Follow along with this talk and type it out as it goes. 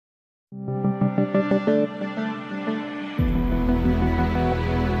You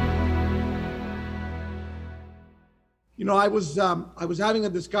know, I was having a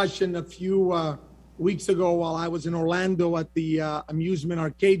discussion a few weeks ago while I was in Orlando at the amusement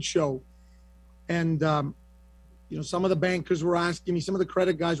arcade show, and you know, some of the bankers were asking me, some of the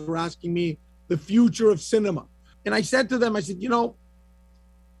credit guys were asking me the future of cinema, and I said to them, I said, you know,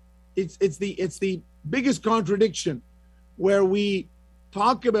 it's the biggest contradiction where we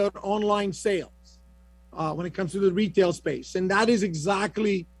talk about online sales when it comes to the retail space, and that is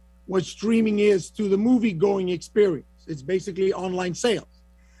exactly what streaming is to the movie-going experience. It's basically online sales.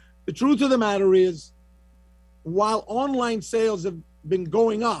 The truth of the matter is, while online sales have been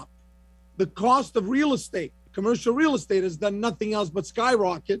going up, the cost of real estate, commercial real estate, has done nothing else but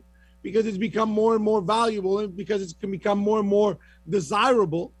skyrocket because it's become more and more valuable and because it's can become more and more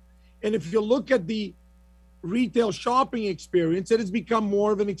desirable. And if you look at the retail shopping experience, it has become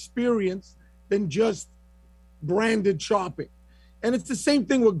more of an experience than just branded shopping. And it's the same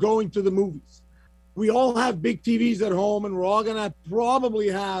thing with going to the movies. We all have big TVs at home, and we're all gonna probably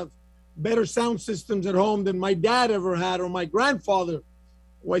have better sound systems at home than my dad ever had, or my grandfather,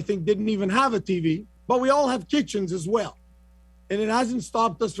 who I think didn't even have a TV. But we all have kitchens as well. And it hasn't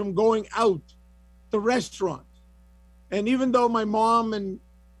stopped us from going out to restaurants. And even though my mom and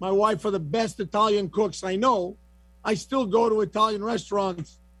my wife are the best Italian cooks I know, I still go to Italian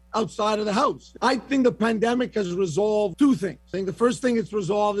restaurants outside of the house. I think the pandemic has resolved two things. I think the first thing it's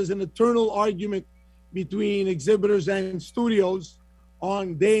resolved is an eternal argument between exhibitors and studios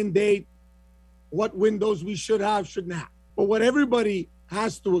on day and date, what windows we should have, shouldn't have. But what everybody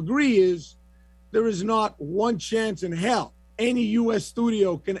has to agree is there is not one chance in hell any US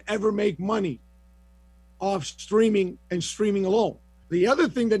studio can ever make money off streaming and streaming alone. The other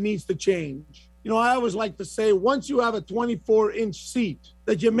thing that needs to change, you know, I always like to say, once you have a 24-inch seat,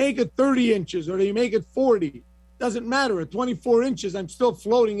 that you make it 30 inches or that you make it 40, doesn't matter. At 24 inches, I'm still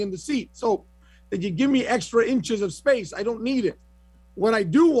floating in the seat. So that you give me extra inches of space, I don't need it. What I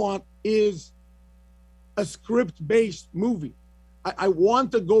do want is a script-based movie. I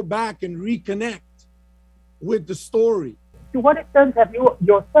want to go back and reconnect with the story. To what extent have you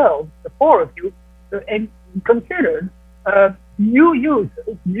yourselves, the four of you, considered new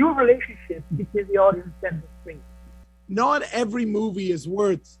users, new relationships between the audience and the screen? Not every movie is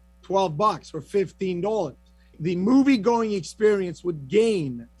worth $12 or $15. The movie-going experience would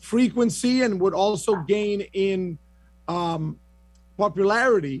gain frequency and would also gain in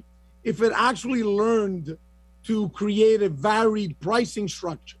popularity if it actually learned to create a varied pricing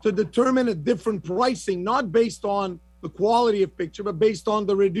structure, to determine a different pricing, not based on the quality of picture, but based on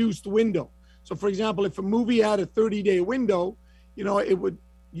the reduced window. So for example, if a movie had a 30-day window, you know,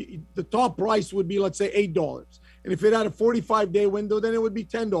 the top price would be, let's say, $8. And if it had a 45-day window, then it would be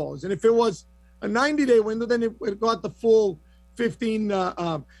 $10. And if it was a 90-day window, then it got the full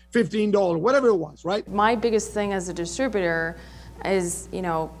 $15, whatever it was, right? My biggest thing as a distributor is, you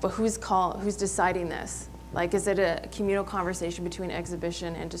know, but who's deciding this? Like, is it a communal conversation between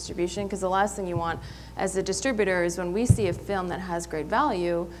exhibition and distribution? Because the last thing you want as a distributor is when we see a film that has great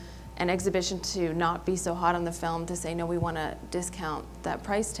value, an exhibition to not be so hot on the film to say, no, we want to discount that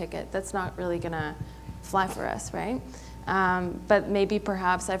price ticket. That's not really going to fly for us, right? But maybe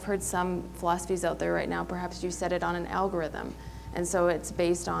perhaps I've heard some philosophies out there right now, perhaps you set it on an algorithm. And so it's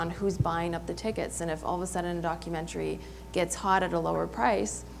based on who's buying up the tickets. And if all of a sudden a documentary gets hot at a lower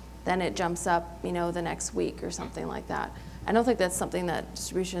price, then it jumps up, you know, the next week or something like that. I don't think that's something that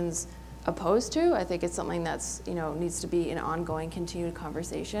distribution's opposed to. I think it's something that's, you know, needs to be an ongoing, continued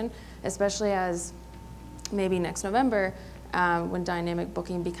conversation, especially as maybe next November, when dynamic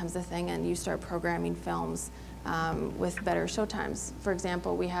booking becomes a thing and you start programming films with better showtimes. For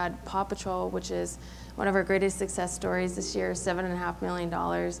example, we had Paw Patrol, which is one of our greatest success stories this year, $7.5 million,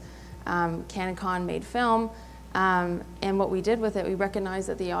 CanCon made film. And what we did with it, we recognized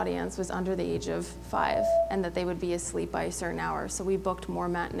that the audience was under the age of 5 and that they would be asleep by a certain hour. So we booked more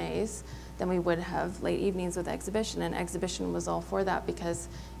matinees than we would have late evenings with exhibition. And exhibition was all for that because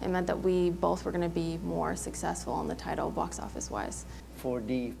it meant that we both were going to be more successful on the title box office wise.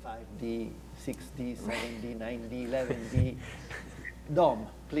 4D, 5D, 6D, 7D, 9D, 11D. Dom,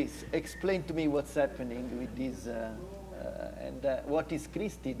 please explain to me what's happening with these and what is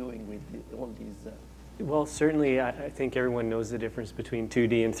Christy doing with all these? Well, certainly I think everyone knows the difference between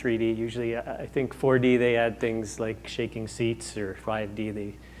 2D and 3D. Usually I think 4D they add things like shaking seats, or 5D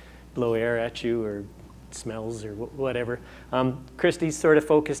they blow air at you or smells or whatever. Christy's sort of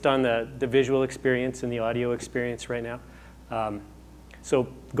focused on the visual experience and the audio experience right now. So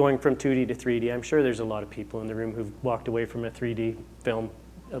going from 2D to 3D, I'm sure there's a lot of people in the room who've walked away from a 3D film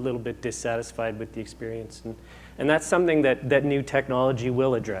a little bit dissatisfied with the experience. And that's something that new technology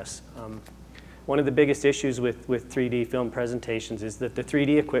will address. One of the biggest issues with 3D film presentations is that the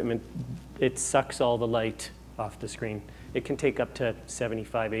 3D equipment, it sucks all the light off the screen. It can take up to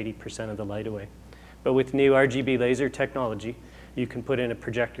 75–80% of the light away. But with new RGB laser technology, you can put in a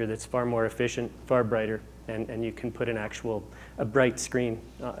projector that's far more efficient, far brighter, and you can put a bright screen,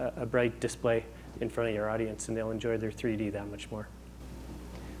 a bright display in front of your audience, and they'll enjoy their 3D that much more.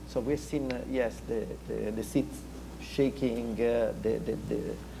 So we've seen, yes, the seats shaking,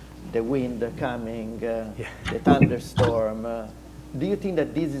 the wind coming, the thunderstorm. Do you think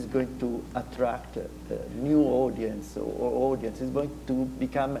that this is going to attract a new audience, or audience is going to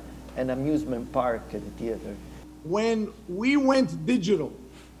become an amusement park at the theater? When we went digital,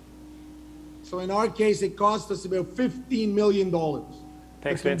 so in our case, it cost us about $15 million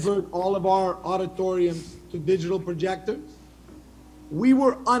Thanks, to convert all of our auditoriums to digital projectors. We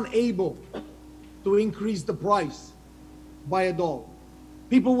were unable to increase the price by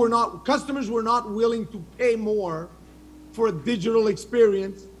 $1. Customers were not willing to pay more for a digital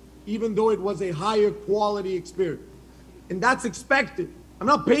experience, even though it was a higher quality experience. And that's expected. I'm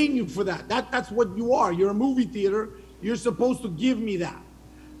not paying you for that. That's what you are. You're a movie theater. You're supposed to give me that.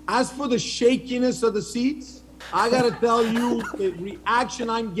 As for the shakiness of the seats, I gotta tell you, the reaction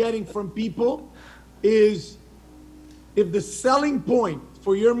I'm getting from people is, if the selling point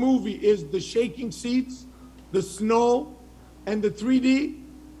for your movie is the shaking seats, the snow, and the 3D,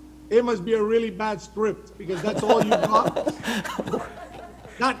 it must be a really bad script, because that's all you got.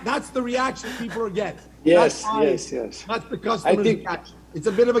 That's the reaction people are getting. Yes. That's the customer's reaction. It's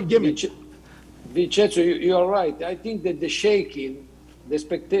a bit of a gimmick. Vincenzo, you are right. I think that the shaking, the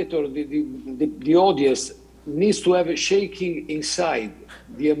spectator, the audience needs to have a shaking inside.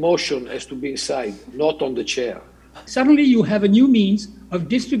 The emotion has to be inside, not on the chair. Suddenly you have a new means of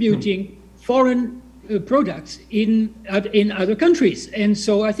distributing foreign products in other countries. And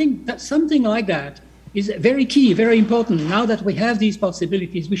so I think that something like that is very key, very important. Now that we have these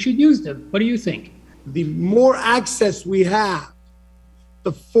possibilities, we should use them. What do you think? The more access we have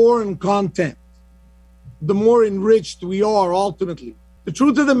to foreign content, the more enriched we are ultimately. The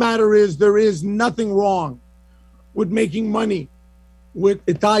truth of the matter is, there is nothing wrong with making money with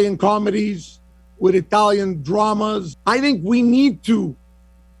Italian comedies, with Italian dramas. I think we need to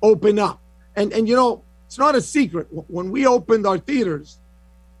open up. And you know, it's not a secret. When we opened our theaters,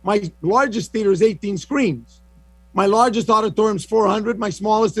 my largest theater is 18 screens. My largest auditorium is 400. My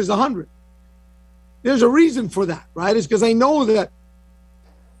smallest is 100. There's a reason for that, right? It's because I know that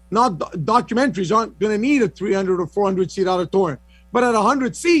documentaries aren't going to need a 300 or 400 seat auditorium, but at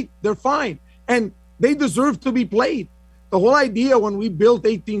 100 seat, they're fine. And they deserve to be played. The whole idea when we built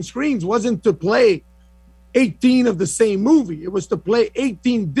 18 screens wasn't to play 18 of the same movie. It was to play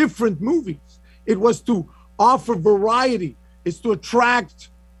 18 different movies. It was to offer variety. It's to attract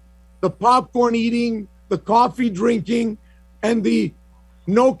the popcorn eating, the coffee drinking, and the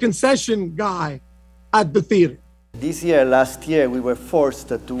no concession guy at the theater. Last year, we were forced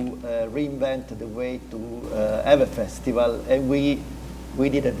to reinvent the way to have a festival, and we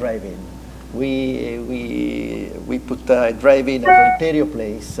did a drive-in. We put a drive-in at Ontario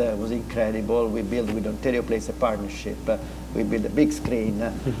Place. It was incredible. We built with Ontario Place a partnership. We built a big screen,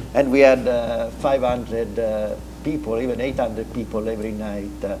 and we had 500 people, even 800 people every night.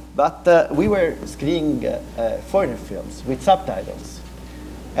 But we were screening foreign films with subtitles.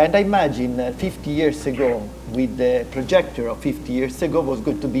 And I imagine 50 years ago, with the projector of 50 years ago, was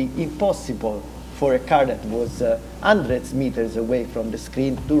going to be impossible for a car that was hundreds meters away from the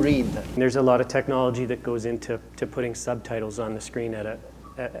screen to read. There's a lot of technology that goes into putting subtitles on the screen at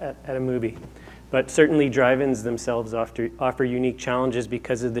a movie. But certainly drive-ins themselves offer unique challenges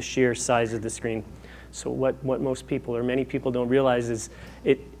because of the sheer size of the screen. So what most people, or many people, don't realize is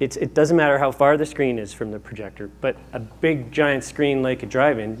it doesn't matter how far the screen is from the projector, but a big giant screen like a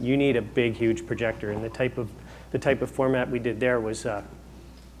drive-in, you need a big huge projector. And the type of format we did there was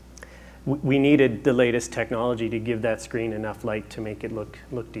we needed the latest technology to give that screen enough light to make it look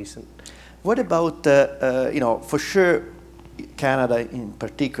decent. What about you know, for sure, Canada in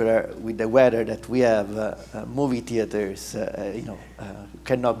particular, with the weather that we have, movie theaters, you know,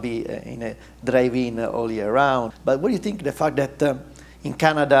 cannot be in a drive-in all year round. But what do you think the fact that in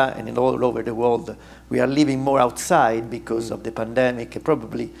Canada and all over the world, we are living more outside because of the pandemic?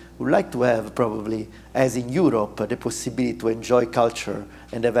 Probably would like to have, probably, as in Europe, the possibility to enjoy culture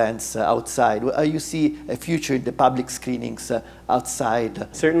and events outside. You see a future in the public screenings outside?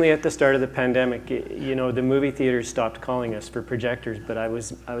 Certainly at the start of the pandemic, you know, the movie theaters stopped calling us for projectors, but I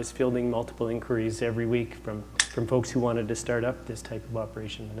was fielding multiple inquiries every week from from folks who wanted to start up this type of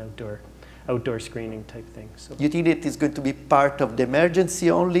operation, an outdoor screening type thing. So, you think it is going to be part of the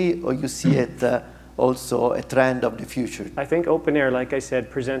emergency only, or you see it also a trend of the future? I think open air, like I said,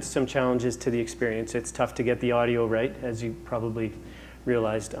 presents some challenges to the experience. It's tough to get the audio right, as you probably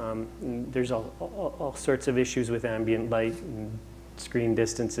realized. There's all sorts of issues with ambient light and screen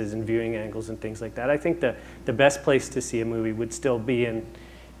distances and viewing angles and things like that. I think the best place to see a movie would still be in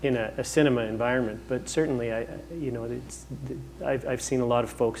a cinema environment, but certainly I've seen a lot of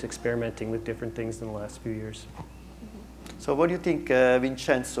folks experimenting with different things in the last few years. So what do you think,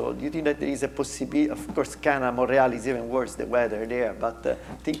 Vincenzo? Do you think that there is a possibility? Of course, Cana, Monreale is even worse, the weather there, but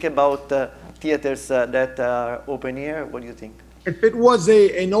think about theaters that are open air. What do you think? If it was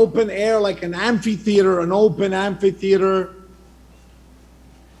an open air, like an amphitheater, an open amphitheater,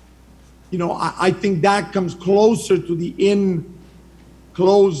 I think that comes closer to the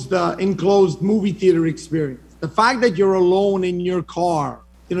enclosed movie theater experience. The fact that you're alone in your car,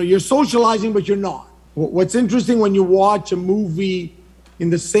 you're socializing, but you're not. What's interesting when you watch a movie in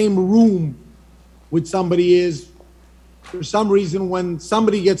the same room with somebody is, for some reason, when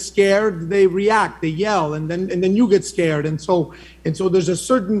somebody gets scared, they react, they yell, and then you get scared. And so there's a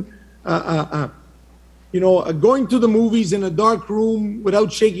certain, going to the movies in a dark room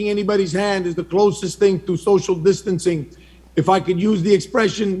without shaking anybody's hand is the closest thing to social distancing, if I could use the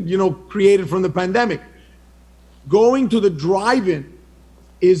expression, created from the pandemic. Going to the drive-in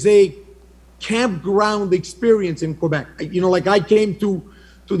is a campground experience in Quebec. Like I came to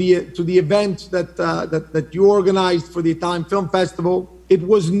the event that you organized for the Italian Film Festival. It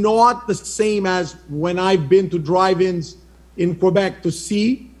was not the same as when I've been to drive-ins in Quebec to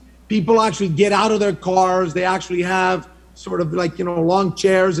see. People actually get out of their cars. They actually have sort of like, long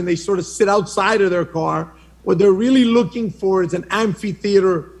chairs, and they sort of sit outside of their car. What they're really looking for is an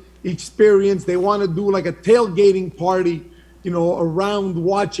amphitheater experience. They want to do like a tailgating party, around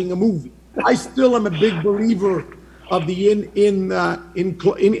watching a movie. I still am a big believer of the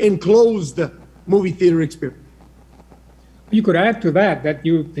enclosed movie theater experience. You could add to that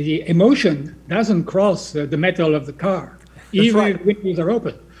the emotion doesn't cross the metal of the car, even if windows are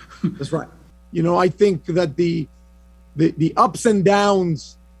open. That's right. I think that the ups and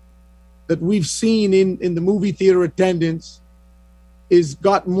downs that we've seen in the movie theater attendance is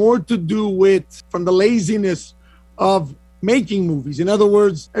got more to do with from the laziness of making movies. In other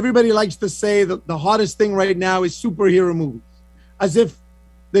words, everybody likes to say that the hottest thing right now is superhero movies, as if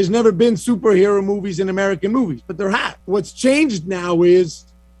there's never been superhero movies in American movies, but there have. What's changed now is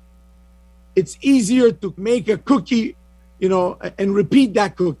it's easier to make a cookie, and repeat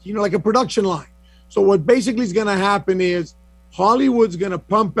that cookie, like a production line. So what basically is going to happen is Hollywood's going to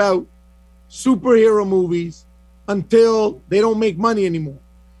pump out superhero movies until they don't make money anymore.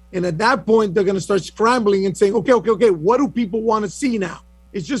 And at that point, they're going to start scrambling and saying, okay, what do people want to see now?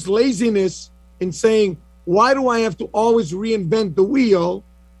 It's just laziness in saying, why do I have to always reinvent the wheel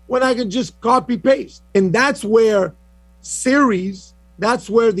when I can just copy paste? And that's where that's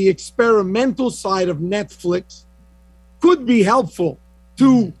where the experimental side of Netflix could be helpful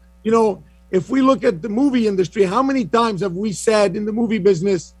to, if we look at the movie industry, how many times have we said in the movie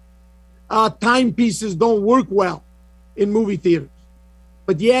business, timepieces don't work well in movie theaters?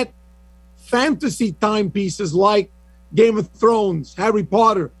 But yet, fantasy timepieces like Game of Thrones, Harry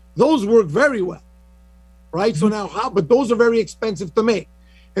Potter, those work very well, right? So now, but those are very expensive to make,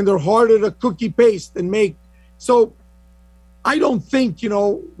 and they're harder to cookie paste and make. So I don't think,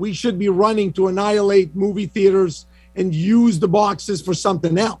 we should be running to annihilate movie theaters and use the boxes for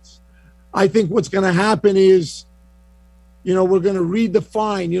something else. I think what's going to happen is, we're going to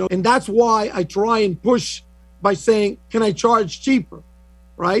redefine, and that's why I try and push by saying, can I charge cheaper?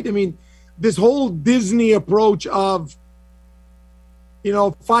 Right? I mean, this whole Disney approach of,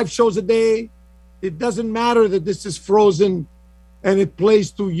 5 shows a day, it doesn't matter that this is Frozen and it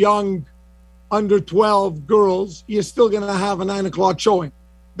plays to young under 12 girls, you're still going to have a 9 o'clock showing.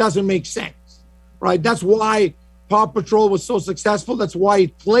 Doesn't make sense, right? That's why Paw Patrol was so successful. That's why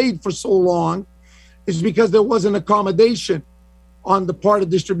it played for so long, is because there was an accommodation on the part of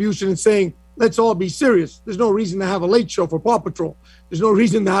distribution and saying, let's all be serious. There's no reason to have a late show for Paw Patrol. There's no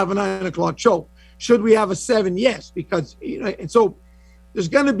reason to have a 9 o'clock show. Should we have a 7? Yes, because, and so there's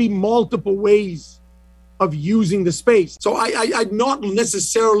going to be multiple ways of using the space. So I'm not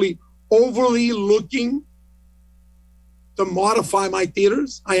necessarily overly looking to modify my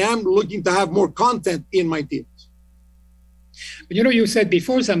theaters. I am looking to have more content in my theaters. But you said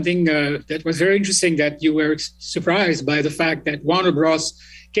before something that was very interesting, that you were surprised by the fact that Warner Bros.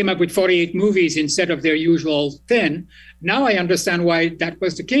 came up with 48 movies instead of their usual 10. Now I understand why that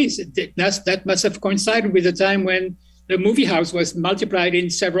was the case. That must have coincided with the time when the movie house was multiplied in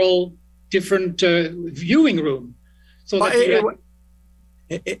several different viewing rooms. So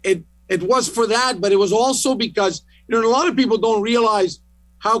it was for that, but it was also because, a lot of people don't realize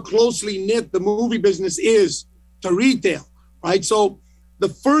how closely knit the movie business is to retail, right? So the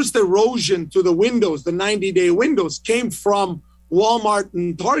first erosion to the windows, the 90-day windows, came from Walmart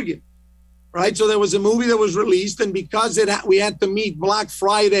and Target, right? So there was a movie that was released, and because we had to meet Black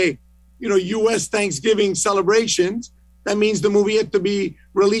Friday, U.S. Thanksgiving celebrations, that means the movie had to be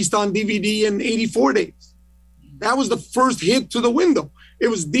released on DVD in 84 days. That was the first hit to the window. It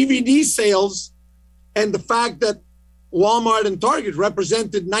was DVD sales and the fact that Walmart and Target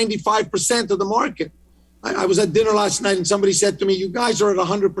represented 95% of the market. I was at dinner last night and somebody said to me, you guys are at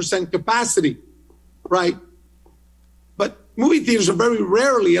 100% capacity, right? But movie theaters are very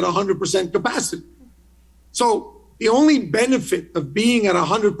rarely at 100% capacity. So the only benefit of being at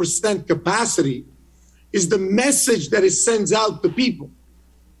 100% capacity is the message that it sends out to people.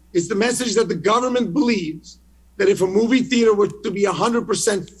 It's the message that the government believes that if a movie theater were to be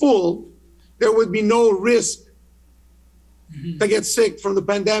 100% full, there would be no risk to get sick from the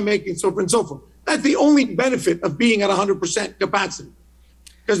pandemic and so forth and so forth. That's the only benefit of being at 100% capacity.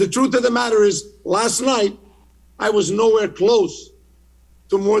 Because the truth of the matter is, last night, I was nowhere close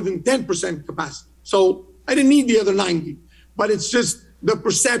to more than 10% capacity. So I didn't need the other 90, but it's just the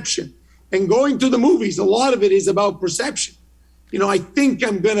perception. And going to the movies, a lot of it is about perception. I think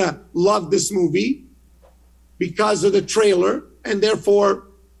I'm gonna love this movie because of the trailer, and therefore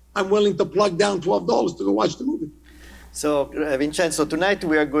I'm willing to plug down $12 to go watch the movie. So, Vincenzo, tonight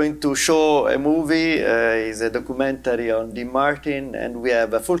we are going to show a movie. It's a documentary on Dean Martin, and we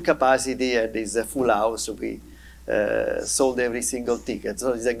have a full capacity and it's a full house. We sold every single ticket.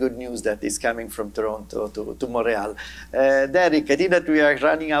 So it's a good news that is coming from Toronto to Montreal. Derek, I think that we are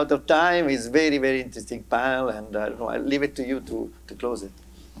running out of time. It's very, very interesting panel, and I'll leave it to you to close it.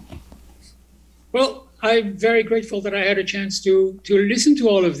 Well, I'm very grateful that I had a chance to listen to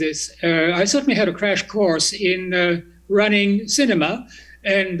all of this. I certainly had a crash course in running cinema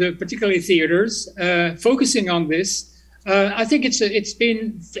and particularly theaters, focusing on this. I think it's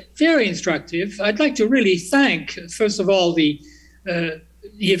been very instructive. I'd like to really thank, first of all, the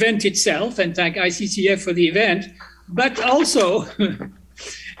event itself, and thank ICCF for the event, but also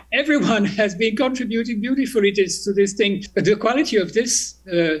everyone has been contributing beautifully to this thing. But the quality of this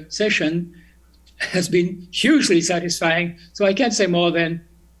session has been hugely satisfying. So I can't say more than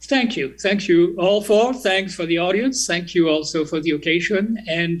thank you. Thank you all for. Thanks for the audience. Thank you also for the occasion.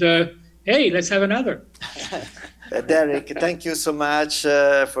 And hey, let's have another. Derek, thank you so much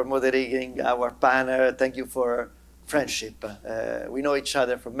for moderating our panel. Thank you for friendship. We know each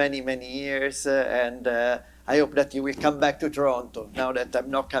other for many, many years, and I hope that you will come back to Toronto now that I'm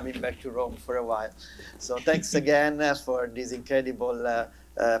not coming back to Rome for a while. So thanks again for this incredible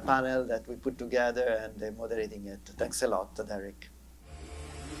panel that we put together and moderating it. Thanks a lot, Derek.